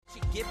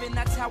given,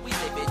 that's how we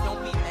live it.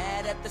 Don't be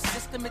mad at the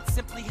system, it's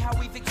simply how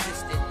we've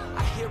existed.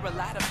 I hear a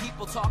lot of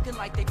people talking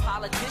like they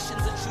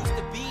politicians and choose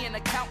to be an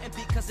accountant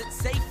because it's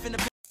safe in a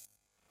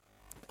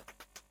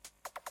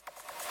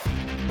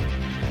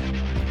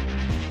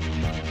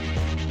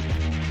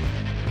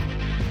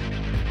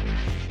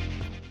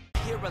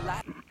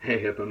Hey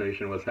Hippo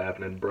Nation, what's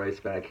happening? Bryce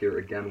back here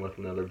again with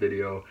another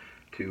video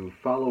to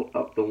follow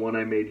up the one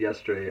I made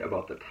yesterday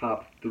about the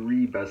top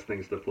 3 best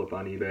things to flip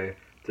on eBay.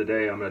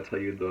 Today I'm going to tell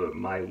you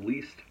my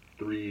least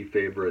 3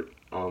 favorite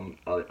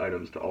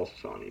items to also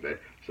sell on eBay.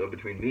 So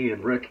between me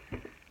and Rick,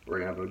 we're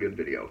going to have a good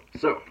video.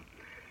 So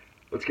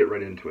let's get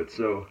right into it.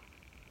 So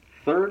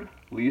third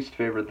least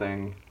favorite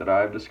thing that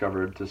I've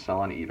discovered to sell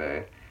on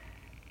eBay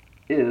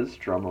is,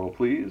 drumroll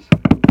please,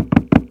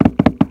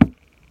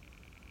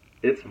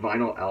 it's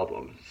vinyl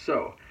albums.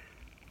 So,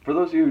 for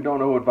those of you who don't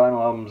know what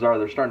vinyl albums are,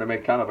 they're starting to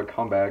make kind of a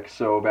comeback.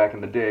 So back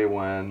in the day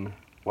when,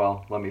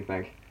 well, let me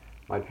think,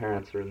 my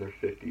parents are in their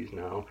 50s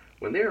now.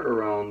 When they were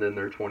around in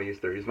their 20s,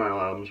 30s,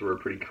 vinyl albums were a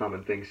pretty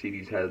common thing.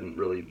 CDs hadn't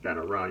really been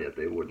around yet.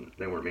 They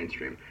weren't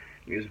mainstream.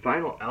 These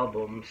vinyl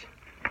albums,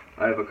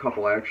 I have a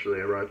couple actually,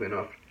 ironically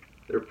enough.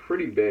 They're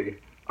pretty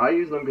big. I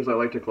use them because I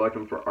like to collect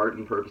them for art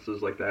and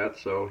purposes like that.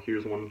 So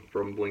here's one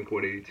from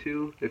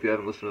Blink-182. If you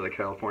haven't listened to the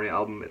California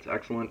album, it's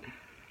excellent.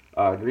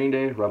 Green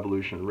Day,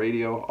 Revolution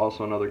Radio,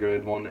 also another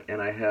good one,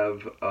 and I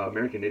have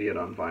American Idiot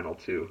on vinyl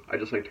too. I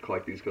just like to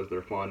collect these because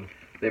they're fun.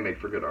 They make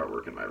for good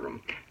artwork in my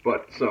room.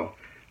 But, so,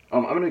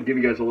 I'm going to give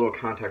you guys a little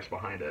context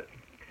behind it.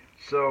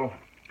 So,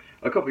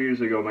 a couple years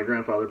ago, my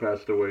grandfather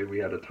passed away. We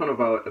had a ton of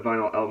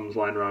vinyl albums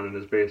lying around in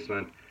his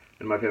basement,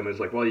 and my family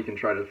was like, well, you can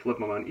try to flip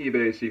them on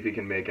eBay, see if you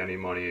can make any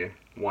money.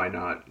 Why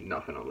not?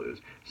 Nothing to lose.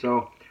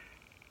 So,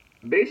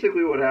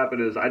 basically what happened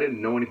is I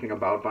didn't know anything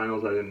about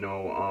vinyls. I didn't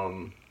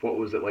know what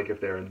was it like if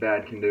they're in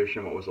bad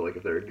condition, what was it like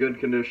if they're in good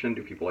condition,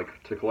 do people like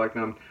to collect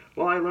them?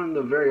 Well, I learned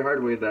the very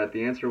hard way that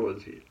the answer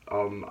was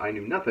I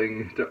knew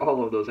nothing to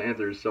all of those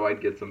answers, so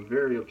I'd get some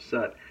very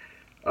upset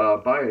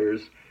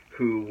buyers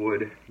who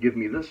would give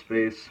me this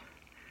space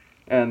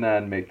and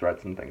then make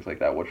threats and things like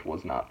that, which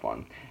was not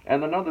fun.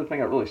 And another thing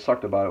that really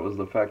sucked about it was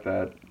the fact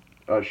that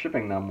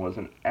shipping them was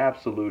an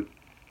absolute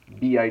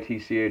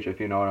BITCH,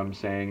 if you know what I'm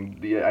saying.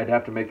 I'd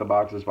have to make the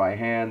boxes by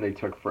hand. They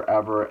took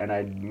forever, and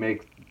I'd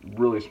make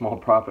really small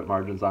profit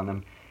margins on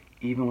them,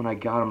 even when I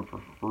got them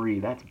for free.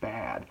 That's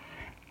bad.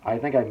 I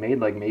think I made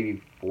like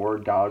maybe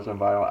 $4 on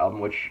vinyl album,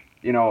 which,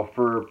 you know,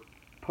 for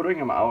putting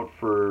them out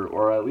for,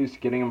 or at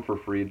least getting them for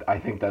free, I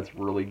think that's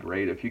really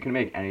great. If you can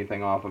make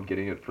anything off of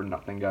getting it for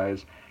nothing,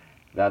 guys,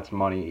 that's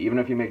money. Even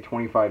if you make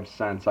 25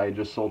 cents, I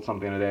just sold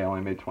something today, I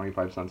only made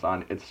 25 cents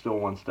on, it's still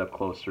one step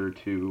closer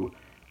to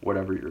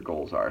whatever your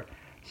goals are.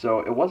 So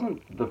it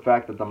wasn't the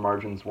fact that the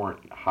margins weren't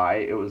high,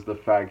 it was the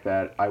fact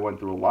that I went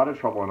through a lot of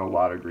trouble and a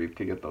lot of grief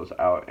to get those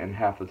out, and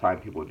half the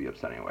time people would be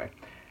upset anyway.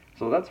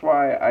 So that's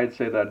why I'd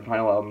say that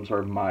vinyl albums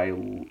are my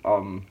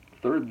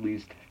third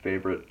least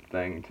favorite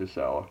thing to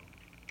sell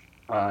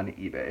on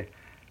eBay.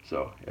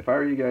 So if I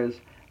were you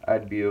guys,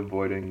 I'd be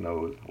avoiding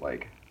those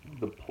like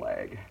the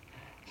plague.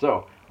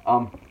 So,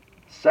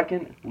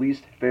 second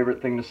least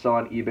favorite thing to sell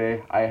on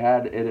eBay, I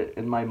had it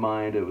in my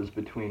mind, it was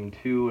between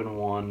 2 and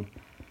 1.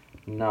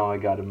 Now I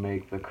gotta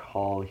make the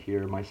call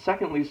here. My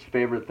second least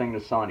favorite thing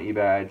to sell on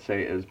eBay, I'd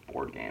say, is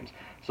board games.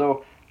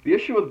 So, the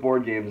issue with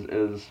board games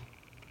is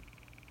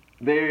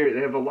they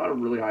have a lot of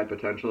really high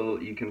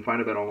potential. You can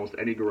find them at almost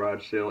any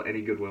garage sale,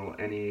 any Goodwill,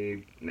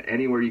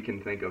 anywhere you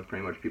can think of.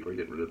 Pretty much people are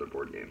getting rid of their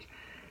board games.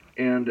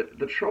 And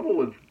the trouble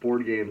with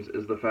board games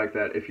is the fact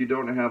that if you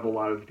don't have a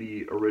lot of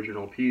the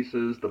original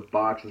pieces, the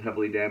box is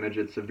heavily damaged,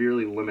 it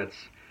severely limits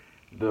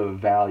the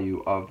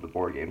value of the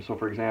board game. So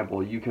for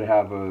example, you could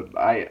have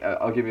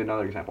I'll give you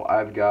another example.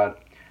 I've got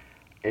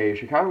a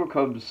Chicago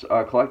Cubs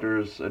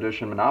Collector's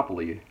Edition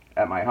Monopoly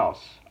at my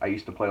house. I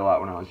used to play a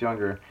lot when I was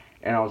younger,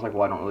 and I was like,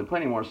 well, I don't really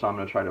play anymore, so I'm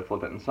going to try to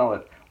flip it and sell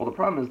it. Well, the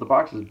problem is the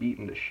box is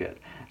beaten to shit,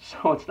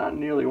 so it's not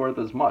nearly worth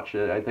as much.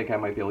 I think I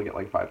might be able to get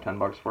like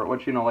 $5-10 for it,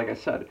 which, you know, like I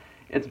said,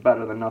 it's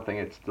better than nothing.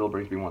 It still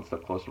brings me one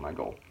step closer to my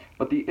goal.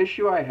 But the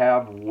issue I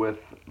have with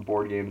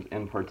board games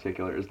in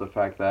particular is the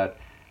fact that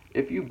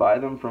if you buy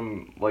them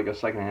from like a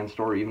secondhand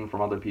store, even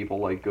from other people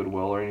like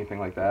Goodwill or anything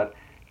like that,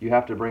 you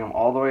have to bring them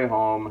all the way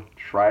home,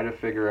 try to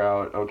figure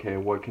out, okay,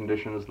 what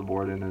condition is the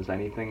board in, is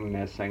anything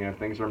missing, and if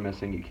things are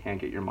missing, you can't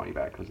get your money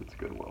back because it's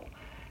Goodwill.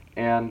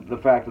 And the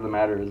fact of the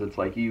matter is, it's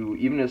like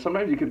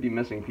sometimes you could be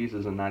missing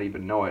pieces and not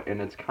even know it, and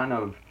it's kind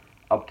of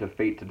up to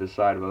fate to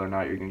decide whether or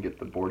not you're going to get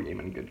the board game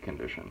in good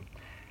condition.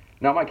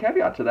 Now, my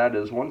caveat to that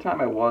is, one time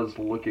I was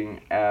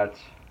looking at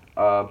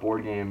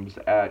board games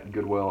at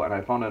Goodwill, and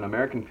I found an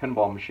American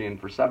pinball machine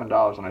for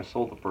 $7, and I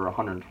sold it for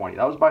 $120.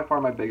 That was by far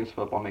my biggest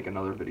flip. I'll make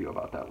another video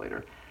about that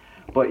later.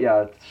 But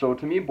yeah, so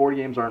to me, board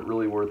games aren't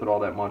really worth it all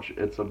that much.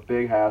 It's a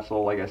big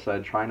hassle. Like I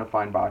said, trying to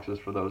find boxes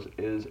for those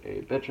is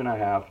a bitch and a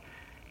half.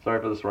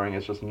 Sorry for the swearing.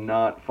 It's just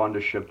not fun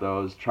to ship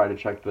those. Try to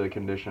check the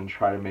condition.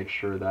 Try to make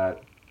sure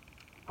that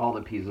all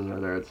the pieces are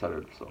there, etc.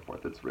 and so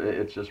forth.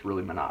 It's just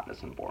really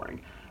monotonous and boring.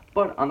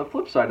 But on the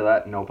flip side of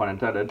that, no pun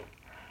intended,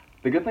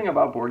 The good thing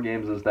about board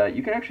games is that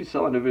you can actually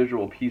sell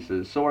individual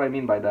pieces. So what I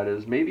mean by that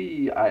is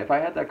maybe if I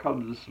had that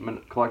Cubs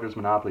Collector's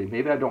Monopoly,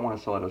 maybe I don't want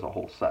to sell it as a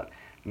whole set.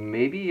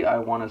 Maybe I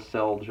want to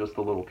sell just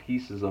the little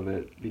pieces of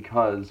it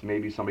because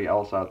maybe somebody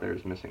else out there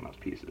is missing those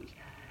pieces.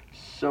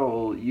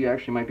 So you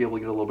actually might be able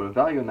to get a little bit of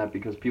value in that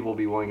because people will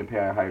be willing to pay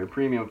a higher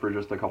premium for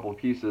just a couple of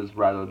pieces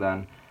rather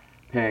than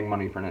paying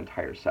money for an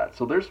entire set.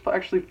 So there's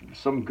actually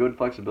some good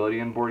flexibility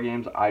in board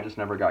games. I just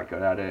never got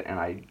good at it, and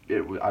I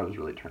was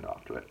really turned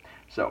off to it.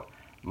 So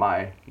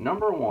my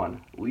number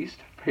one least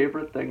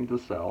favorite thing to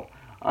sell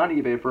on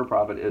eBay for a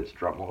profit is,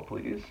 drumroll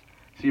please.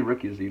 See,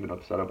 Ricky's even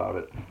upset about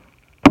it.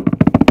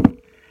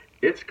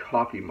 It's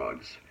coffee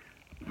mugs.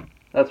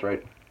 That's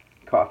right,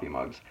 coffee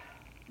mugs.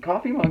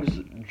 Coffee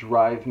mugs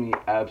drive me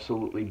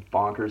absolutely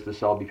bonkers to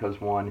sell because,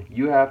 one,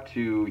 you have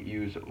to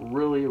use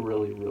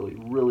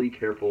really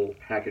careful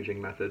packaging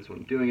methods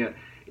when doing it,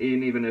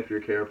 and even if you're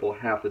careful,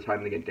 half the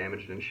time they get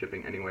damaged in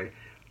shipping anyway.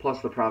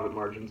 Plus, the profit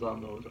margins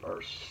on those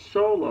are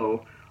so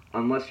low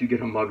unless you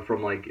get a mug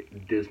from, like,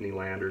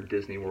 Disneyland or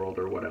Disney World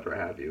or whatever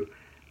have you.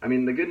 I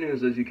mean, the good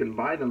news is you can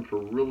buy them for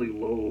really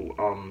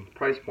low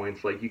price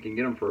points. Like, you can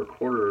get them for a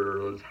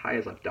quarter or as high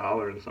as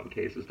 $1 in some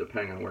cases,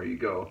 depending on where you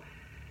go.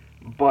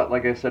 But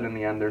like I said, in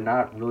the end, they're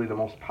not really the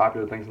most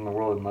popular things in the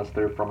world unless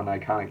they're from an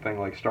iconic thing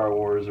like Star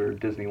Wars or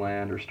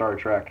Disneyland or Star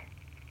Trek,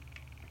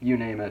 you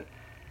name it.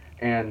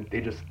 And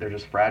they're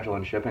just fragile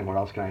in shipping. What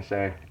else can I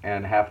say?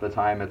 And half the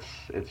time,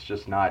 it's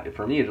just not,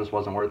 for me. It just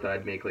wasn't worth it.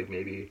 I'd make like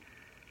maybe,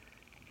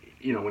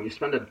 when you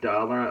spend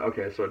 $1.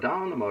 Okay, so $1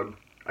 on the mug,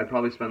 I'd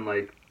probably spend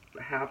like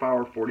a half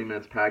hour, 40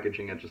 minutes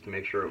packaging it just to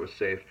make sure it was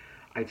safe.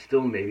 I'd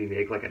still maybe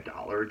make like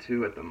 $1 or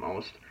 $2 at the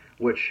most,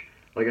 which,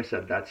 like I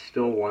said, that's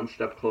still one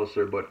step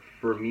closer, but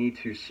for me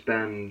to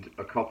spend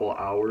a couple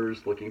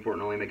hours looking for it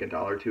and only make $1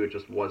 or $2,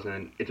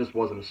 it just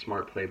wasn't a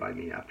smart play by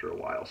me after a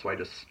while. So I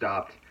just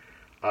stopped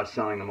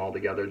selling them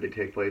altogether. They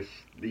take place,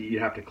 you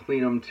have to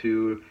clean them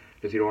too,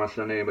 because you don't want to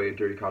send anybody a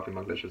dirty coffee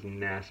mug. That's just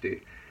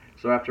nasty.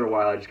 So after a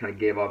while, I just kind of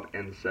gave up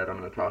and said I'm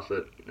going to toss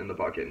it in the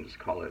bucket and just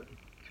call it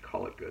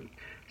good.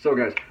 So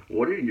guys,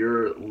 what are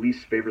your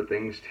least favorite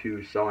things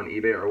to sell on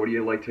eBay, or what do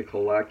you like to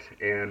collect,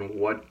 and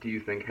what do you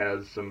think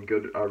has some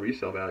good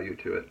resale value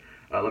to it?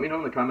 Let me know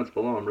in the comments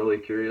below. I'm really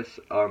curious.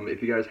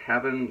 If you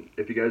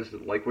guys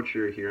like what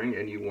you're hearing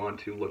and you want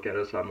to look at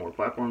us on more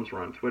platforms,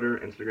 we're on Twitter,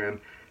 Instagram,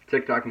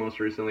 TikTok most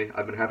recently.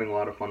 I've been having a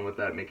lot of fun with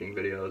that, making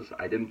videos.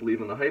 I didn't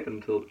believe in the hype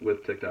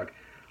with TikTok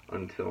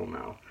until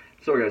now.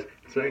 So guys,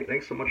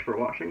 thanks so much for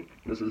watching.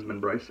 This has been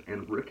Bryce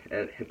and Rick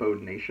at Hippo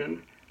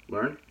Nation.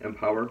 Learn,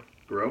 empower,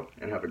 grow,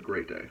 and have a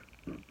great day.